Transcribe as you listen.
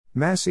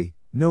Massie,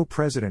 no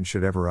president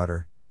should ever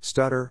utter,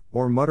 stutter,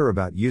 or mutter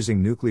about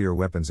using nuclear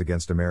weapons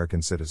against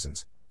American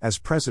citizens, as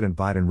President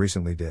Biden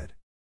recently did.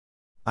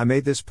 I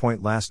made this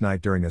point last night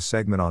during a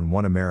segment on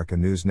One America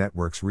News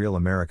Network's Real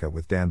America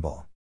with Dan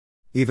Ball.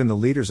 Even the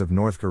leaders of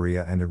North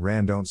Korea and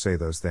Iran don't say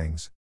those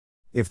things.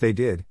 If they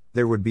did,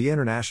 there would be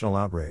international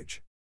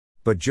outrage.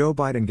 But Joe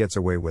Biden gets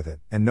away with it,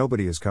 and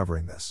nobody is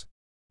covering this.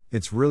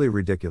 It's really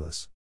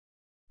ridiculous.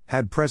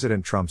 Had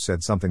President Trump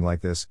said something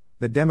like this,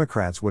 the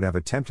Democrats would have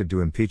attempted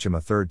to impeach him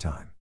a third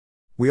time.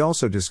 We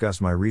also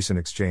discussed my recent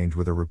exchange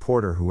with a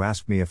reporter who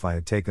asked me if I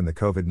had taken the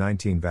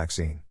COVID-19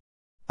 vaccine.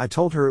 I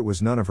told her it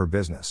was none of her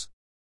business.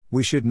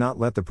 We should not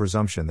let the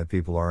presumption that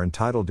people are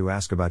entitled to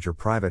ask about your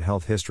private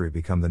health history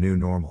become the new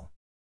normal.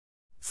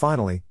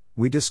 Finally,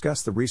 we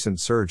discussed the recent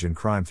surge in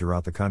crime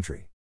throughout the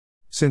country.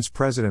 Since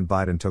President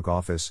Biden took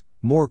office,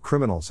 more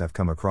criminals have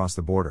come across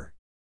the border.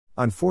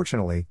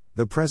 Unfortunately,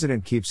 the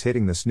president keeps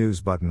hitting the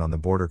snooze button on the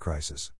border crisis.